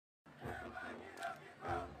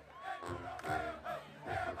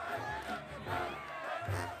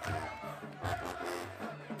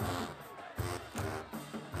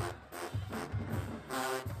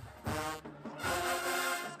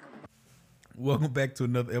Welcome back to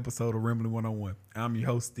another episode of Rambling 101. I'm your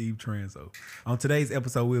host, Steve Transo. On today's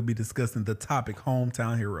episode, we'll be discussing the topic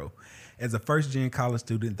Hometown Hero. As a first-gen college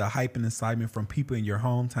student, the hype and excitement from people in your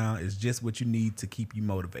hometown is just what you need to keep you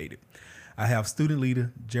motivated. I have student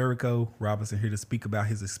leader Jericho Robinson here to speak about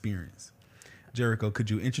his experience. Jericho,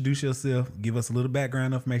 could you introduce yourself, give us a little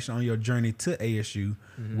background information on your journey to ASU,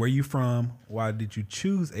 where you from, why did you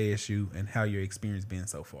choose ASU, and how your experience been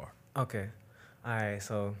so far? Okay. All right.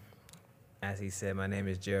 So, as he said, my name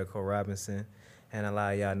is Jericho Robinson, and a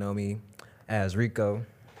lot of y'all know me as Rico.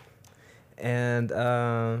 And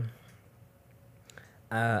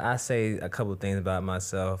I say a couple things about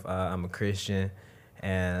myself. I'm a Christian,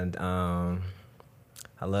 and I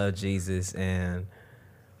love Jesus, and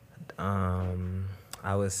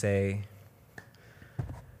I would say,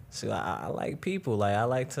 so I like people. Like, I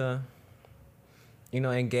like to,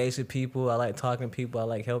 engage with people. I like talking to people. I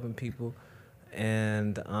like helping people.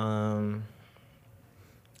 And I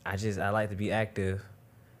like to be active.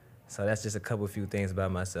 So that's just a few things about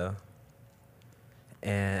myself.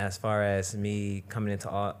 And as far as me coming into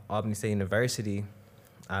Albany State University,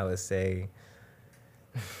 I would say,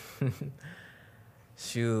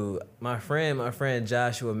 shoot, my friend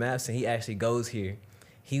Joshua Mapson, he actually goes here.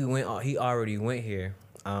 He already went here,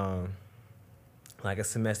 like a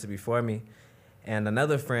semester before me. And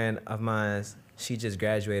another friend of mine, she just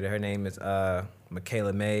graduated. Her name is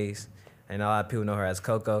Michaela Mays, and a lot of people know her as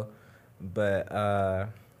Coco. But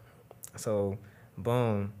so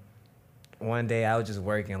boom, one day I was just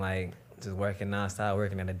working nonstop,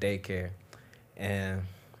 working at a daycare, and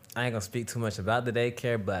I ain't gonna speak too much about the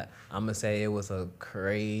daycare, but I'm gonna say it was a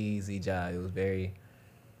crazy job. It was very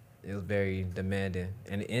demanding,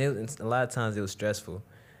 and a lot of times it was stressful.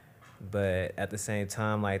 But at the same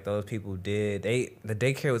time, like, those people the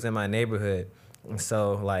daycare was in my neighborhood, and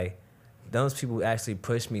so, like, those people actually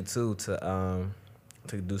pushed me too to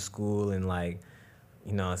do school, and, like,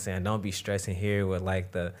 you know what I'm saying, don't be stressing here with,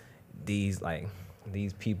 like, these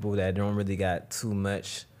people that don't really got too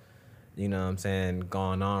much, you know what I'm saying,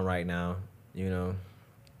 going on right now,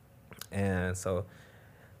 and so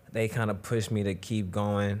they kind of pushed me to keep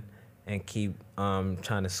going and keep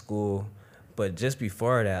trying to school. But just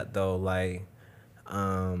before that, though, like,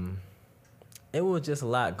 it was just a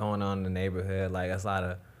lot going on in the neighborhood. Like, it's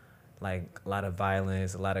a lot of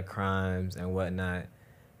violence, a lot of crimes and whatnot.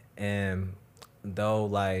 And though,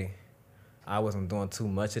 like, I wasn't doing too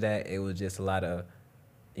much of that, it was just a lot of,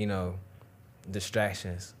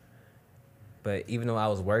 distractions. But even though I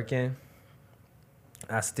was working,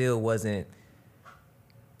 I still wasn't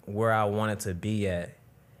where I wanted to be at.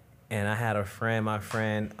 And I had my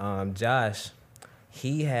friend Josh,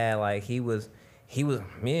 we from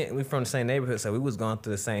the same neighborhood, so we was going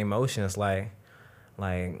through the same motions, like,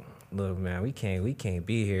 look, man, we can't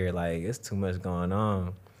be here, like, it's too much going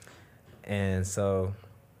on. And so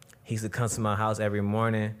he used to come to my house every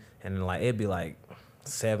morning, and, like, it'd be like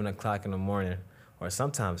 7:00 in the morning, or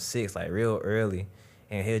sometimes 6, like, real early,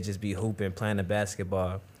 and he'll just be hooping, playing the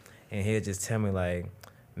basketball, and he'll just tell me, like,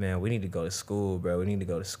 man, we need to go to school, bro. We need to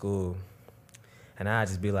go to school. And I'd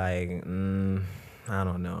just be like, I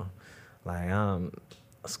don't know. Like,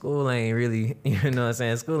 school ain't really, you know what I'm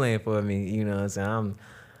saying? School ain't for me, you know what I'm saying?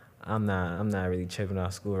 I'm not really tripping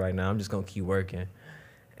off school right now. I'm just gonna keep working.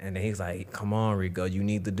 And then he's like, come on, Rico, you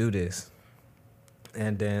need to do this.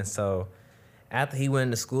 And then so after he went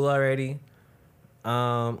into school already,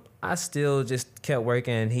 I still just kept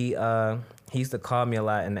working. He used to call me a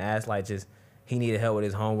lot and ask, like, just, he needed help with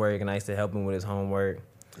his homework, and I used to help him with his homework.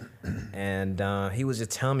 And he was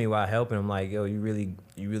just telling me while helping him, like, yo, you really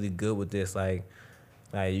good with this. Like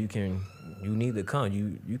you need to come.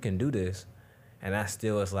 You can do this. And I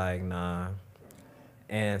still was like, nah.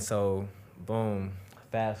 And so, boom,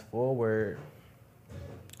 fast forward,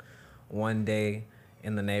 one day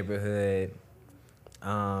in the neighborhood,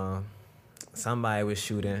 somebody was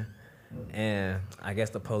shooting, and I guess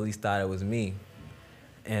the police thought it was me.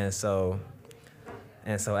 And so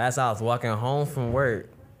as I was walking home from work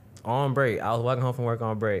on break,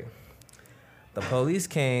 the police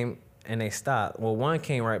came and they stopped. Well, one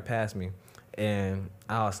came right past me, and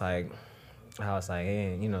I was like,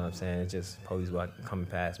 hey, you know what I'm saying? It's just police coming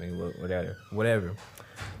past me, whatever.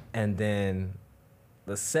 And then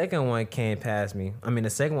the second one came past me. The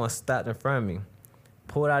second one stopped in front of me,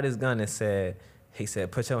 pulled out his gun and he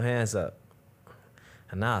said, put your hands up.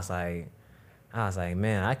 And I was like,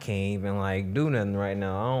 man, I can't even, like, do nothing right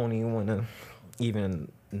now. I don't even want to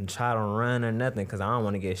even try to run or nothing because I don't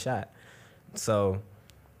want to get shot. So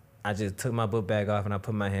I just took my book bag off and I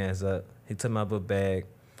put my hands up. He took my book bag,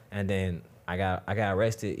 and then I got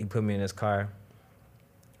arrested. He put me in his car,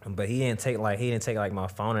 But he didn't take like my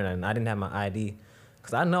phone or nothing. I didn't have my ID,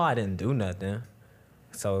 cause I know I didn't do nothing.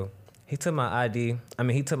 So he took my ID. I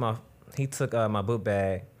mean, he took my book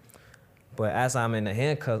bag. But as I'm in the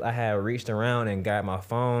handcuffs, I had reached around and got my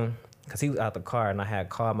phone, cause he was out the car, and I had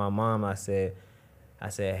called my mom. I said,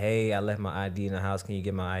 hey, I left my ID in the house. Can you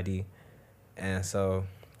get my ID? And so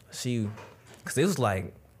cause it was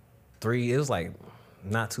like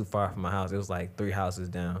not too far from my house. It was like 3 houses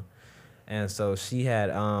down. And so she had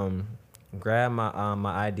grabbed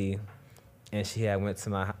my ID, and she went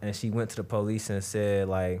to the police and said,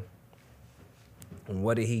 like,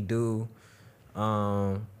 what did he do?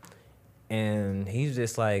 And he's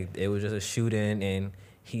just like, it was just a shooting, and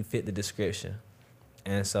he fit the description.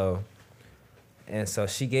 And so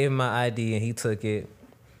she gave him my ID, and he took it.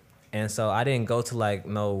 And so I didn't go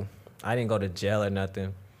to jail or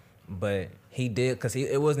nothing, but he did, because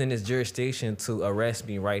it wasn't in his jurisdiction to arrest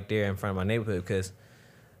me right there in front of my neighborhood, because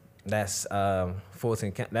that's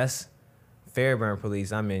Fulton County, that's Fairburn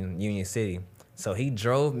Police. I'm in Union City. So he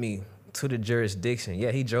drove me to the jurisdiction.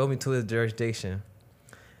 Yeah, he drove me to his jurisdiction.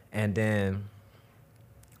 And then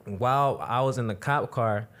while I was in the cop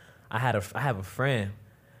car, I have a friend.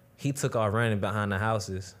 He took off running behind the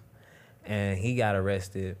houses, and he got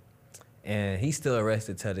arrested. And he's still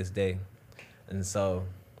arrested to this day. And so,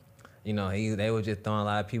 you know, they were just throwing a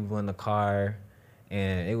lot of people in the car,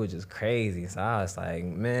 and it was just crazy. So I was like,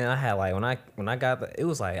 man, I had like, when I got it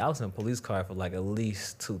was like I was in a police car for like at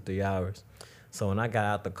least 2-3 hours. So when I got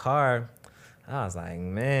out the car, I was like,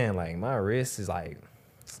 man, like my wrist is like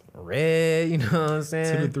red, you know what I'm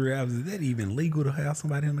saying? 2 to 3 hours. Is that even legal to have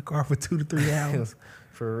somebody in the car for 2 to 3 hours?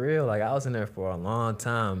 For real, like I was in there for a long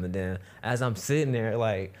time, and then as I'm sitting there,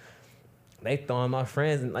 like they throwing my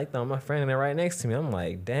friend in there right next to me. I'm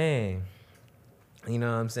like, dang, you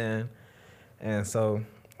know what I'm saying? And so,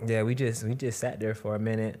 yeah, we just sat there for a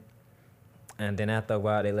minute, and then after a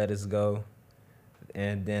while they let us go,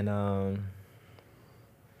 and then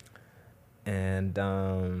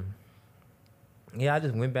yeah, I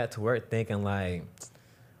just went back to work thinking like,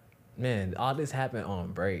 man, all this happened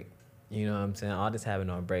on break. You know what I'm saying? All this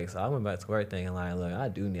happened on break. So I went back to work thinking like, look, I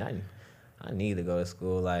need to go to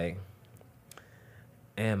school, like,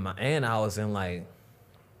 and I was in like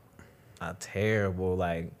a terrible,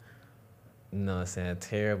 like, you know what I'm saying,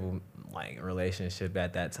 terrible like relationship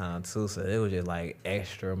at that time too. So it was just like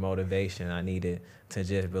extra motivation I needed to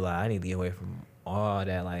just be like, I need to get away from all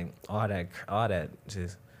that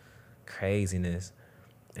just craziness.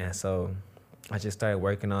 And so I just started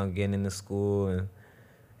working on getting into school, and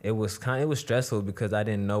it was stressful because I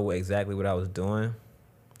didn't know exactly what I was doing.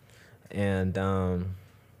 And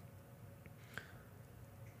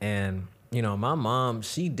you know, my mom,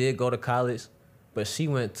 she did go to college, but she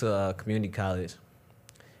went to a community college,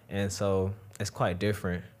 and so it's quite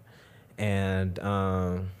different. And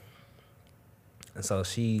so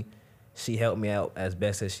she helped me out as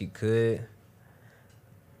best as she could,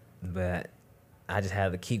 but I just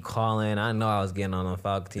had to keep calling. I know I was getting on the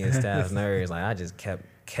faculty and staff's nerves. Like I just kept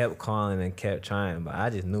calling and kept trying, but I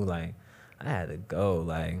just knew like I had to go.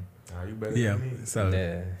 Like, nah, you better than me. So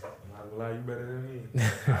yeah. I'm not gonna lie, you better than me.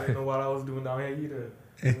 I didn't know what I was doing down here either.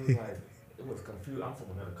 It was like, it was confused. I'm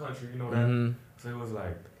from another country, you know that? Mm-hmm. So it was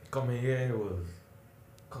like, coming here, it was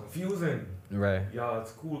confusing. Right. Y'all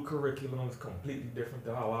school curriculum is completely different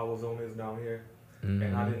to how I was on this down here. Mm-hmm.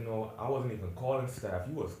 And I didn't know, I wasn't even calling staff.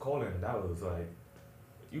 You was calling, that was like,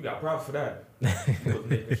 you got props for that. You was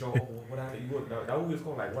making sure what I need. That was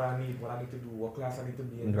calling like what I need to do, what class I need to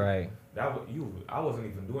be in. Right. I wasn't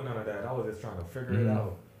even doing none of that. I was just trying to figure it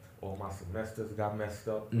out. All my semesters got messed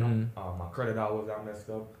up. My credit hours got messed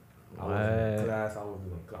up. I wasn't in class. I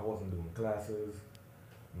wasn't doing classes,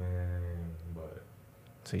 man. But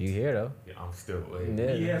so you here though? yeah, I'm still.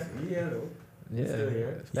 Yeah. Yeah, though. Yeah. Still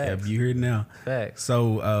here. yeah, you hear it now. Facts.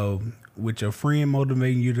 So with your friend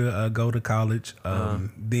motivating you to go to college,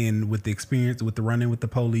 then with the experience with the run-in with the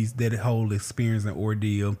police, that whole experience and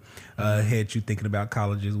ordeal had you thinking about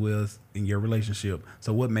college as well as in your relationship.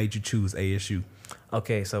 So what made you choose ASU?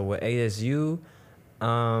 Okay, so with ASU,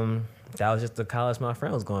 that was just the college my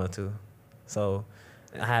friend was going to. So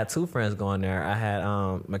I had 2 friends going there. I had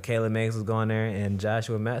Michaela Meggs was going there, and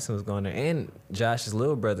Joshua Matson was going there, and Josh's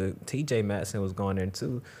little brother TJ Matson was going there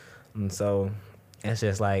too. And so it's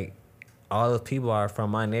just like all those people are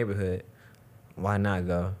from my neighborhood. Why not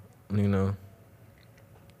go? You know.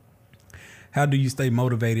 How do you stay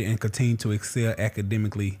motivated and continue to excel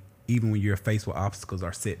academically even when you're faced with obstacles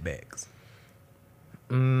or setbacks?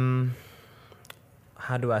 How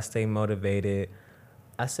do I stay motivated?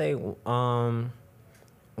 I say one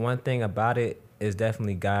thing about it is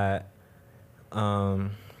definitely God.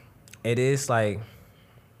 it is like,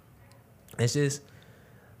 it's just,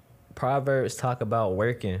 Proverbs talk about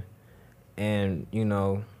working and,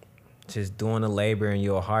 just doing the labor and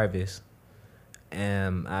you'll harvest.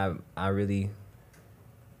 And I really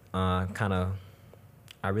I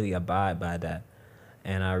really abide by that.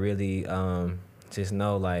 And I really just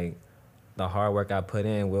know like the hard work I put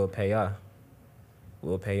in will pay off.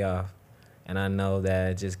 Will pay off. And I know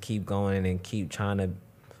that just keep going and keep trying to,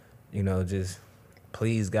 just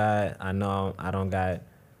please God. I know I don't got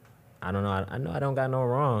no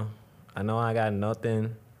wrong. I know I got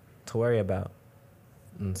nothing to worry about.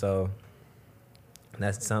 And so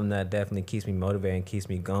that's something that definitely keeps me motivated and keeps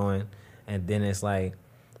me going. And then it's like,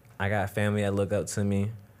 I got family that look up to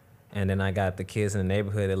me. And then I got the kids in the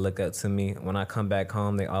neighborhood that look up to me. When I come back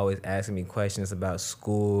home, they always asking me questions about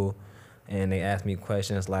school. And they ask me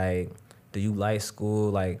questions like, do you like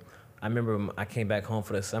school? Like, I remember I came back home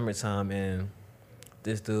for the summertime and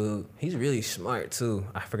this dude, he's really smart too.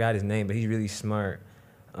 I forgot his name, but he's really smart.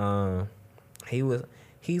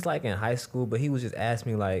 He's like in high school, but he was just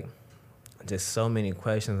asking me like just so many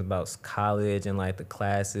questions about college and like the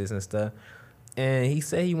classes and stuff. And he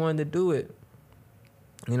said he wanted to do it.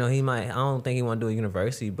 I don't think he want to do a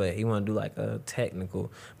university, but he want to do like a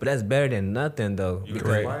technical. But that's better than nothing though. You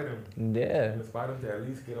inspire them. Yeah. You inspire them to at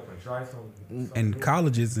least get up and try something. And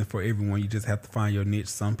college isn't for everyone. You just have to find your niche.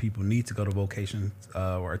 Some people need to go to vocations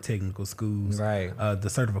or technical schools. Right. The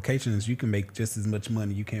certifications, you can make just as much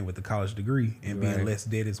money you can with a college degree and be in less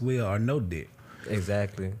debt as well, or no debt.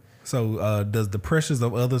 Exactly. So does the pressures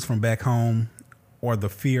of others from back home or the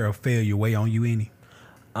fear of failure weigh on you any?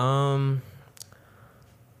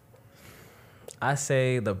 I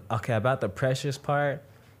say about the pressures part,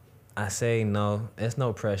 I say no, it's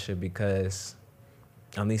no pressure because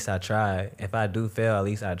at least I tried. If I do fail, at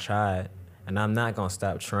least I tried. And I'm not going to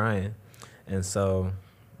stop trying. And so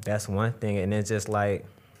that's one thing. And it's just like,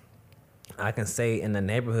 I can say in the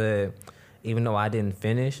neighborhood, even though I didn't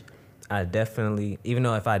finish, I definitely, even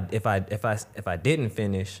though if I didn't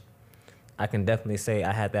finish, I can definitely say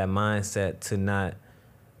I had that mindset to not,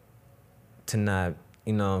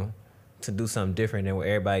 to do something different than what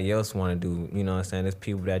everybody else want to do. You know what I'm saying? There's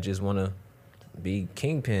people that just want to be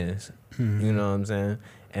kingpins. Mm-hmm. You know what I'm saying?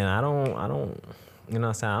 And I don't, you know what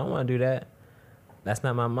I'm saying? I don't want to do that. That's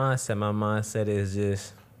not my mindset. My mindset is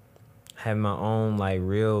just having my own like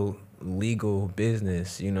real legal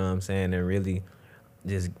business, you know what I'm saying? And really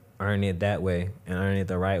just earn it that way and earn it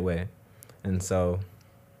the right way. And so,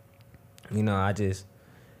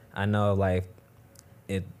 I know like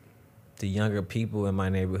the younger people in my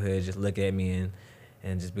neighborhood just look at me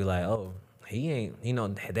and just be like, oh, he ain't,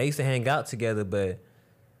 they used to hang out together, but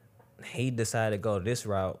he decided to go this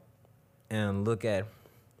route. And look at,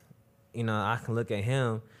 I can look at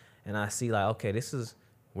him and I see like, okay, this is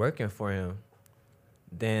working for him.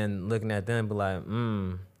 Then looking at them, be like,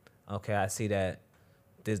 okay, I see that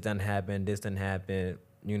this done happen,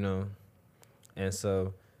 And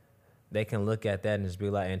so they can look at that and just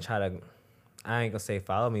be like, and try to, I ain't gonna say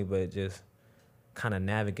follow me, but just kind of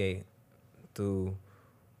navigate through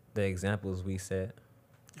the examples we set.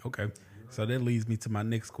 Okay. So that leads me to my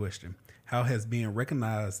next question. How has being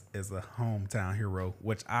recognized as a hometown hero,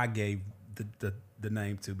 which I gave the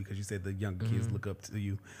name to because you said the younger kids look up to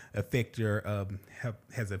you,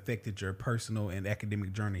 has affected your personal and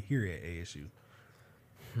academic journey here at ASU?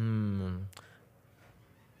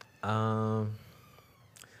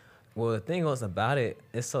 Well, the thing was about it,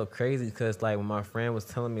 it's so crazy because like when my friend was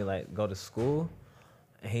telling me like go to school,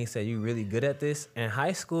 and he said you really good at this. In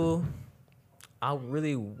high school, I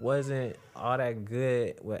really wasn't all that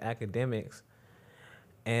good with academics,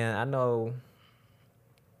 and I know,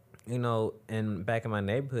 and back in my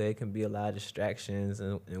neighborhood, it can be a lot of distractions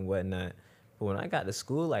and whatnot. But when I got to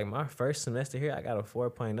school, like my first semester here, I got a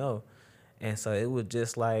 4.0, and so it was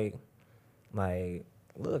just like,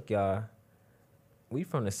 look, y'all. We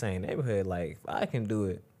from the same neighborhood. Like, if I can do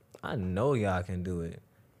it, I know y'all can do it.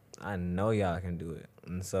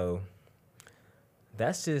 And so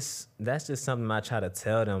that's just something I try to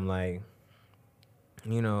tell them, like,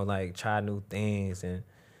 like try new things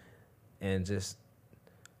and just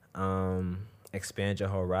expand your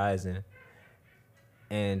horizon.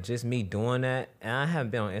 And just me doing that, and I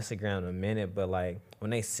haven't been on Instagram in a minute, but like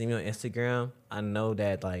when they see me on Instagram, I know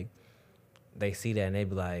that like they see that and they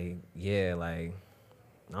be like, yeah, like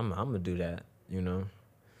I'm gonna do that,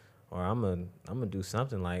 or I'm gonna do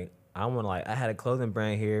something. Like I had a clothing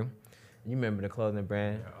brand here. You remember the clothing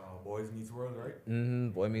brand? Boys Meets World,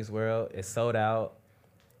 right? Boy Meets World. It's sold out,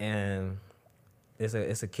 and it's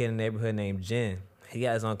a kid in the neighborhood named Jen. He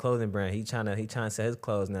got his own clothing brand. He trying to sell his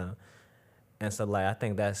clothes now, and so like I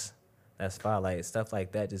think that's that's fine. Like stuff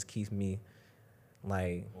like that just keeps me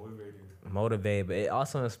like Motivated. motivated, but it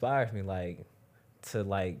also inspires me like to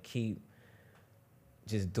like keep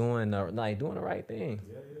just doing the right thing.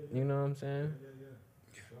 Yeah. You know what I'm saying? Yeah.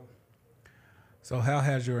 Sure. So, how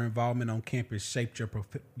has your involvement on campus shaped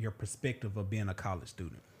your perspective of being a college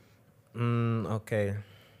student? Okay.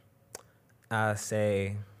 I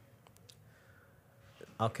say,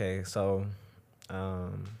 okay, so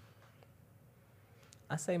um,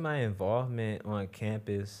 I say my involvement on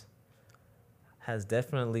campus has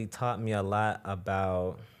definitely taught me a lot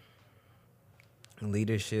about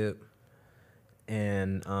leadership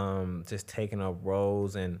and just taking up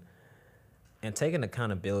roles and taking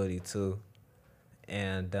accountability too.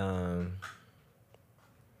 And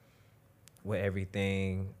with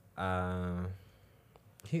everything, can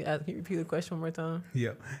you repeat the question one more time?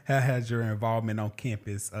 Yeah. How has your involvement on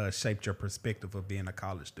campus shaped your perspective of being a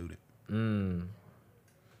college student?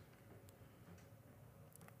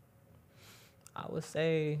 I would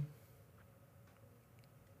say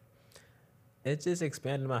it just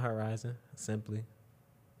expanded my horizon, simply.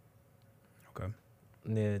 Okay.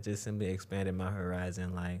 Yeah, it just simply expanded my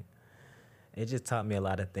horizon. Like, it just taught me a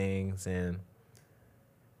lot of things, and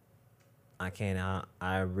I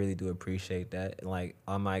really do appreciate that. Like,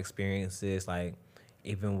 all my experiences, like,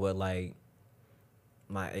 even with, like,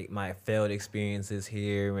 my failed experiences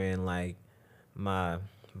here and, like, my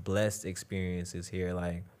blessed experiences here,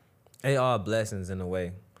 like, they all blessings in a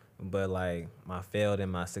way. But, like, my failed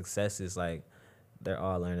and my successes, like, they're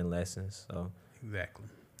all learning lessons. So Exactly.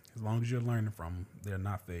 As long as you're learning from them, they're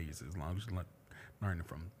not failures. As long as you're learning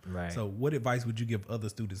from them. right. So, what advice would you give other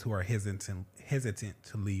students who are hesitant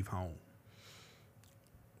to leave home?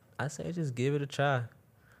 I say just give it a try.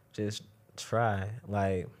 Just try.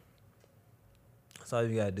 Like, that's all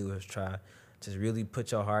you gotta do is try. Just really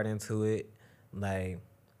put your heart into it. Like,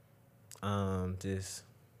 just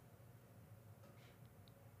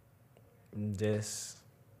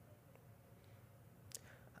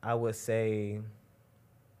I would say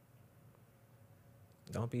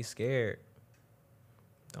don't be scared.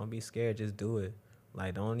 Don't be scared, just do it.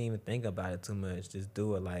 Like, don't even think about it too much. Just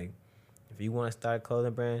do it. Like, if you want to start a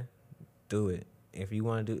clothing brand, do it. If you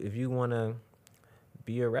want to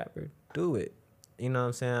be a rapper, do it. You know what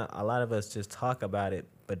I'm saying? A lot of us just talk about it,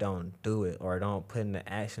 but don't do it, or don't put in the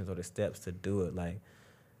actions or the steps to do it. Like,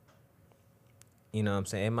 you know what I'm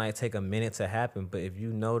saying? It might take a minute to happen, but if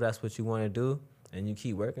you know that's what you want to do and you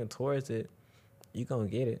keep working towards it, you're going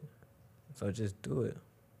to get it. So just do it.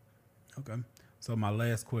 Okay. So, my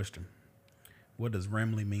last question: what does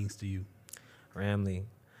Ramley means to you? Ramley.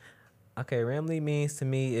 Okay, Ramley means to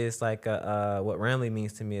me is like what Ramley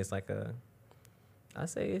means to me is like I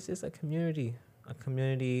say it's just a community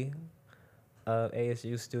of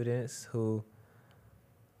ASU students who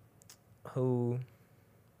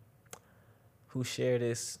share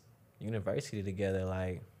this university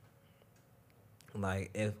together.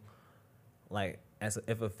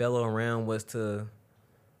 If a fellow around was to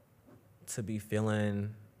be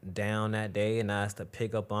feeling down that day and I was to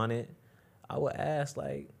pick up on it, I would ask,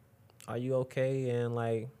 like, are you okay? And,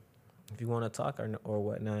 like, if you want to talk or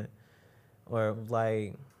whatnot. Or,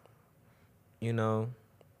 like, you know,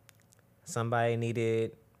 somebody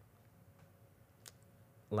needed,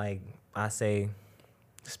 like, I say,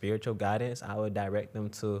 spiritual guidance, I would direct them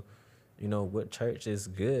to, you know, what church is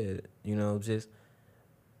good. You know, just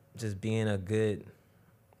being a good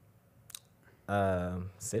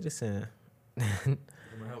citizen.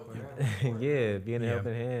 Yeah, being a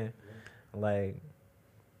helping hand. Like,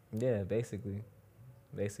 yeah, basically,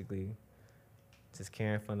 just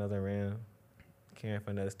caring for another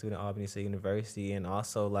student at Albany State University, and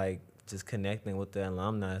also, like, just connecting with the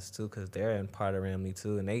alumni too, because they're in part of Ramley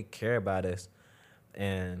too, and they care about us.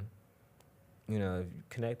 And, you know,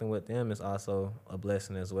 connecting with them is also a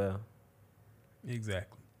blessing as well.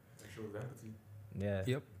 Exactly. Yeah.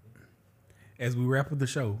 Yep. As we wrap up the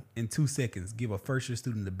show, in 2 seconds, give a first-year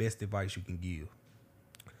student the best advice you can give.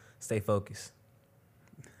 Stay focused.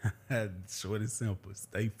 Short and simple.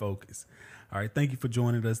 Stay focused. All right. Thank you for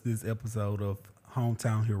joining us this episode of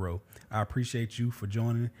Hometown Hero. I appreciate you for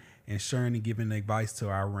joining and sharing and giving advice to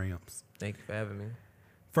our Rams. Thank you for having me.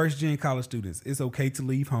 First-gen college students, it's okay to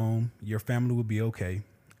leave home. Your family will be okay.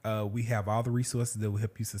 We have all the resources that will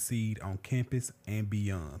help you succeed on campus and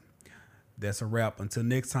beyond. That's a wrap. Until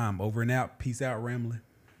next time, over and out. Peace out, Ramley.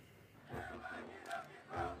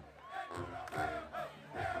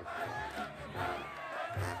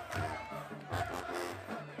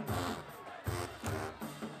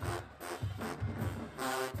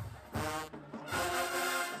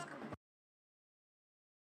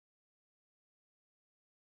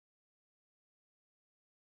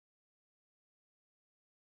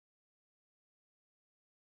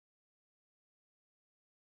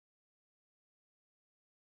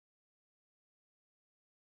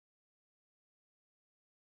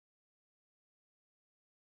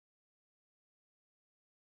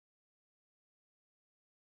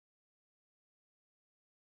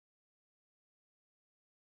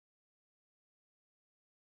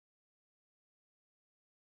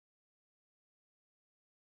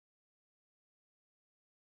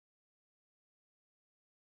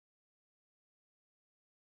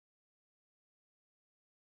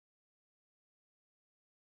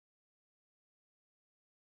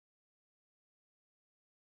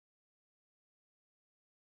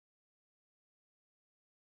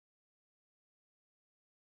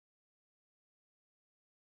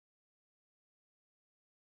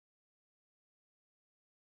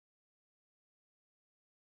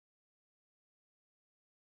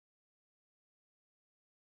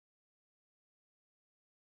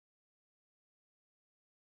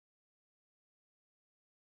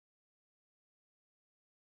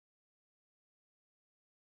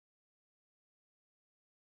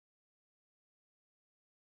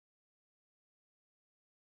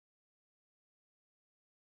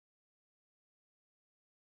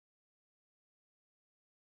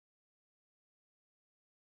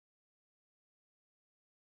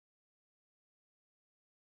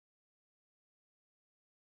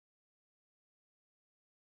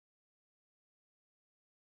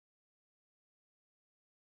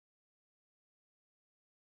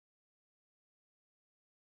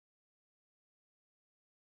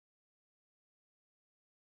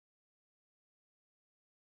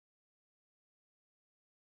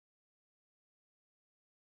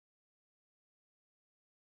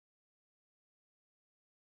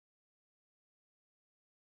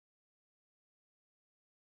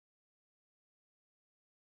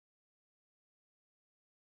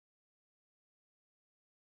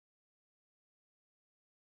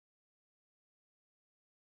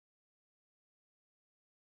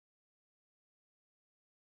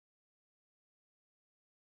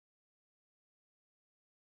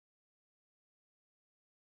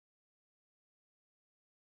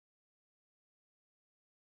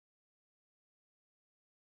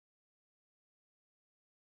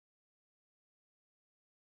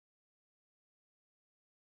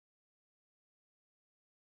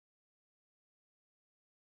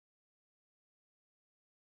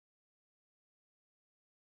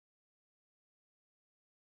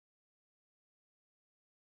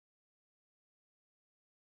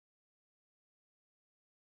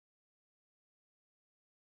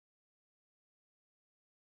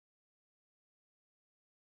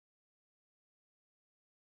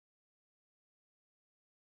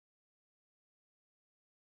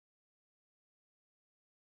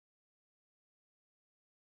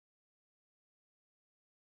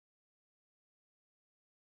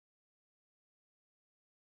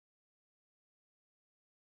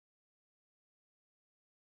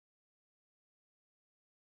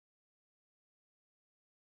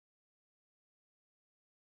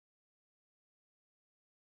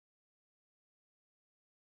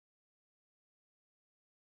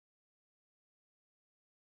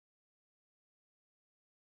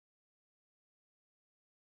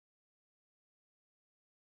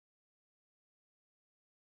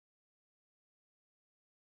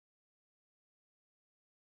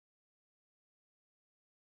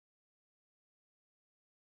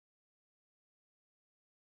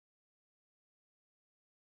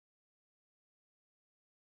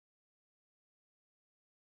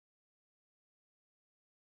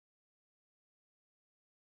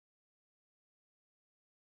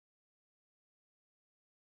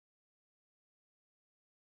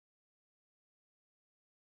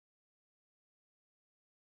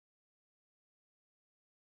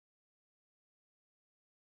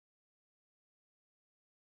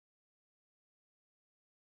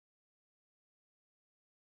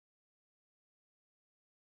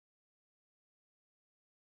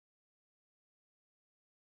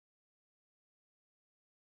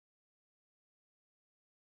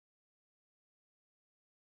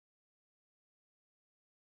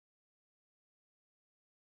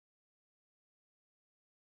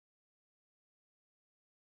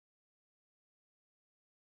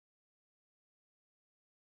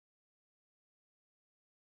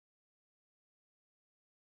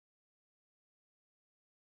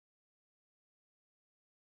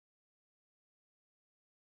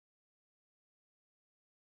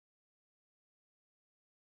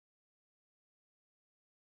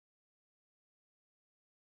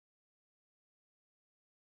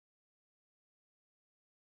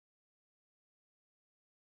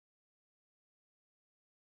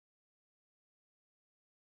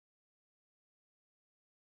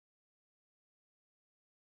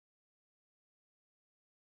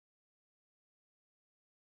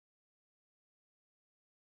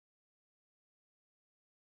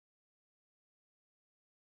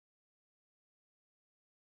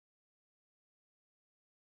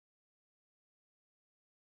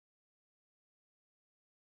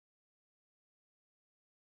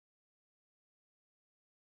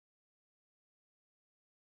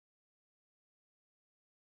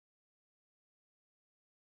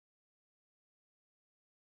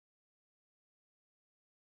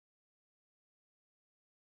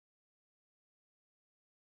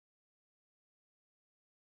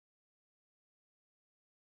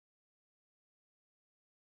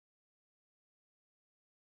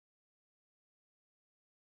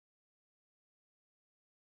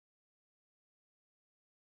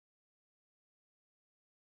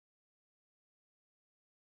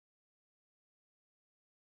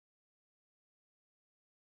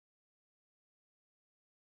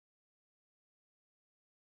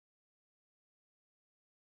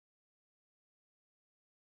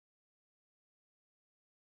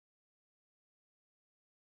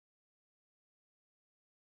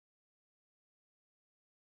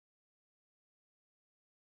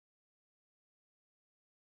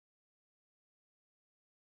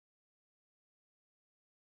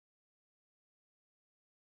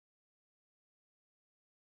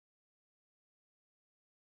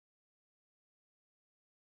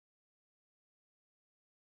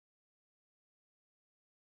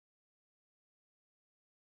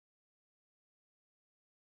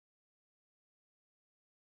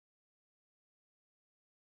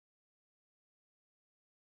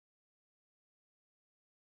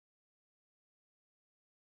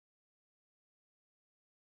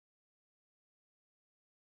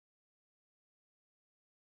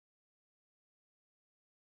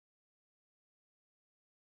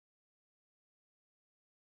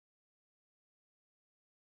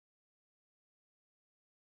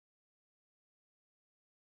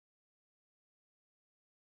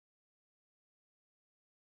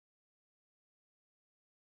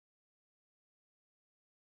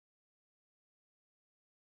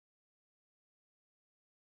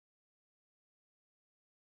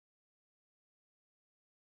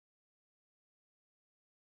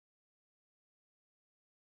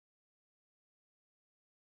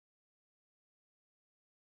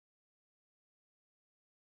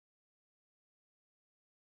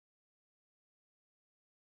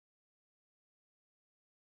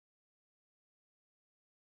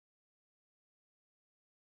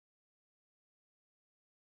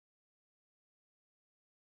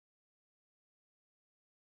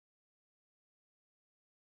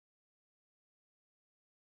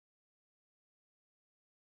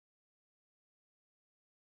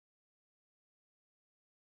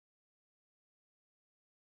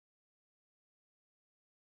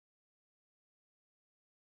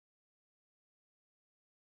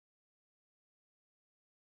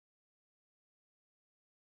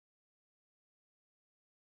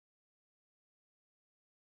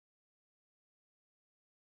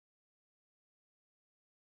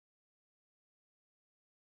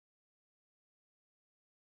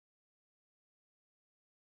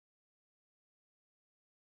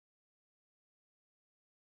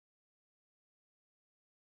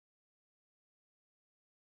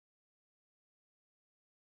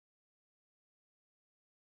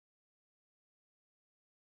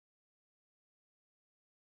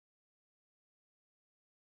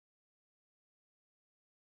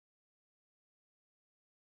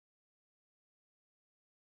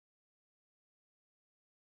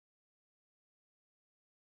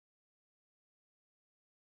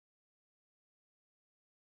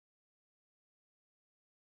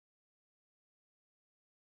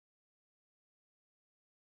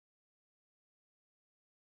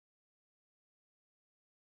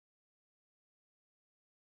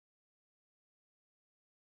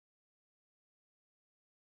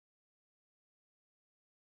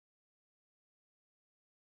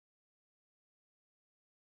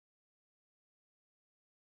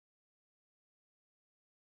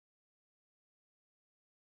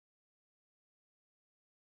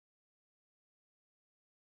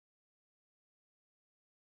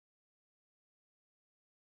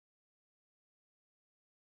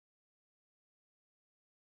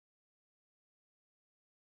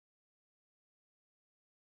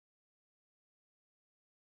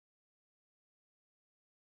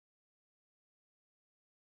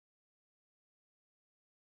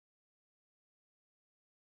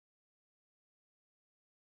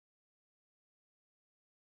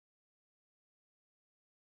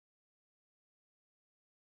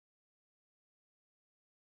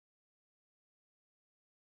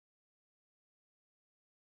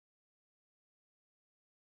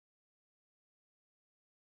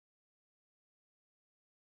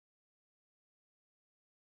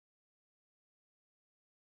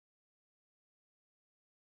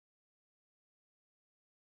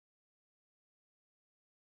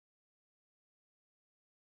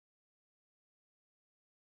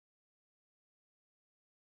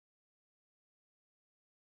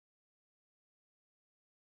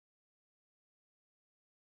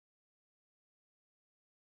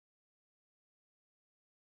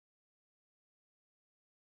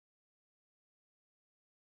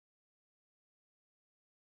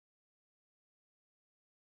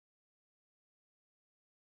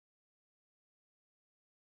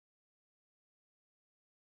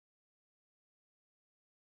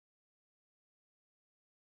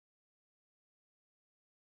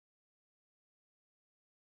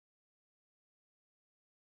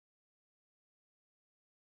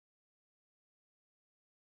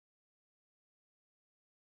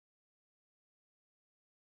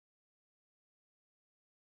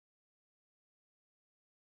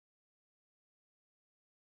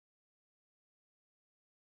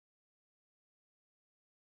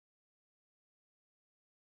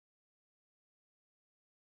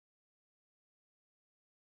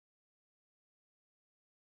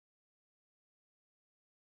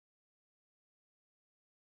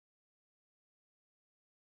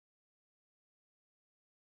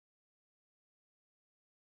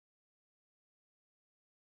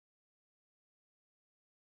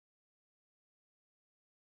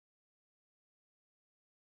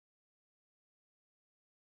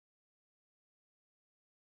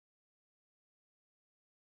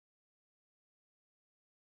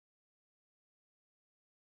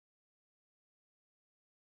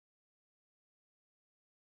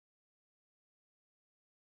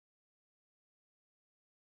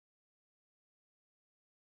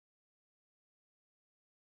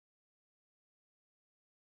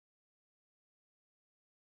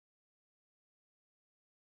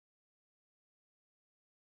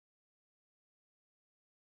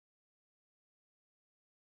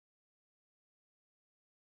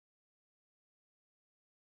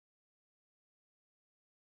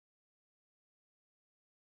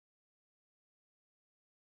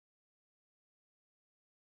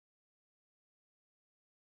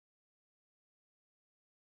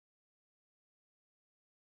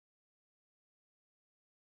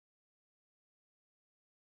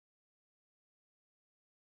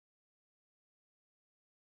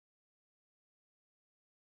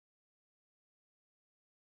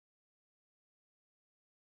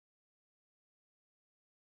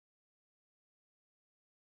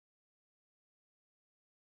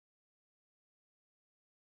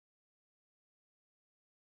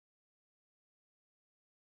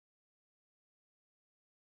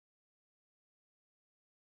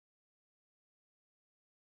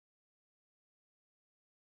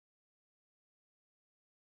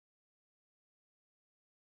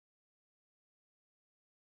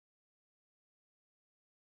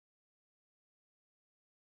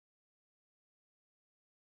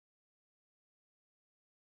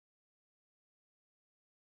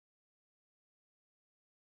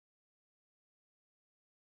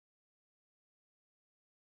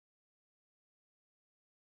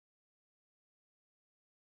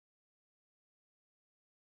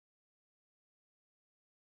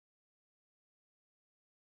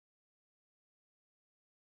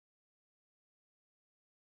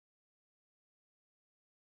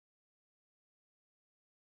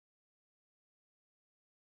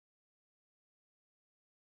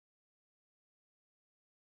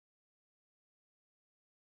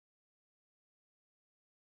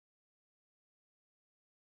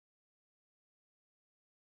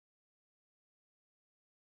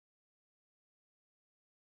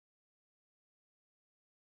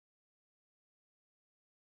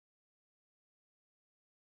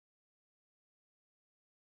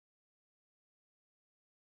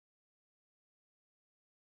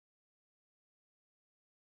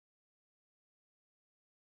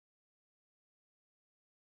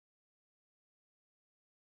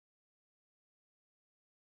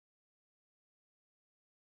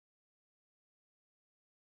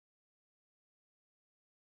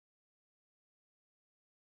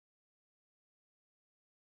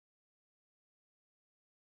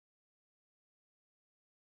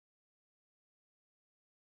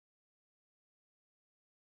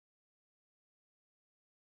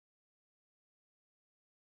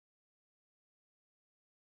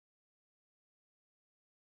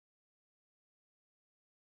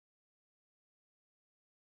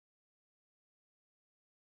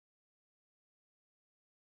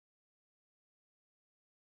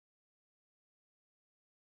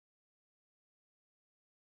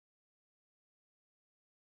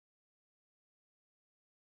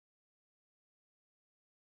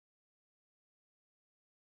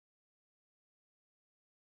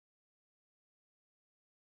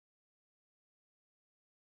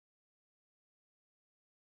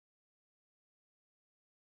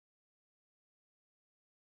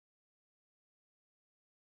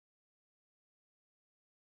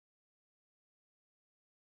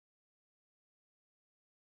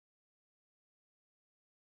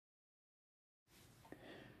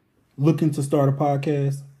 Looking to start a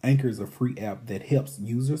podcast? Anchor is a free app that helps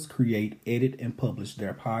users create, edit, and publish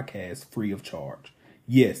their podcasts free of charge.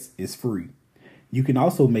 Yes, it's free. You can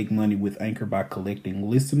also make money with Anchor by collecting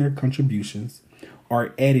listener contributions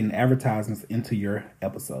or adding advertisements into your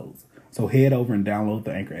episodes. So head over and download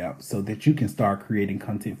the Anchor app so that you can start creating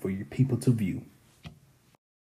content for your people to view.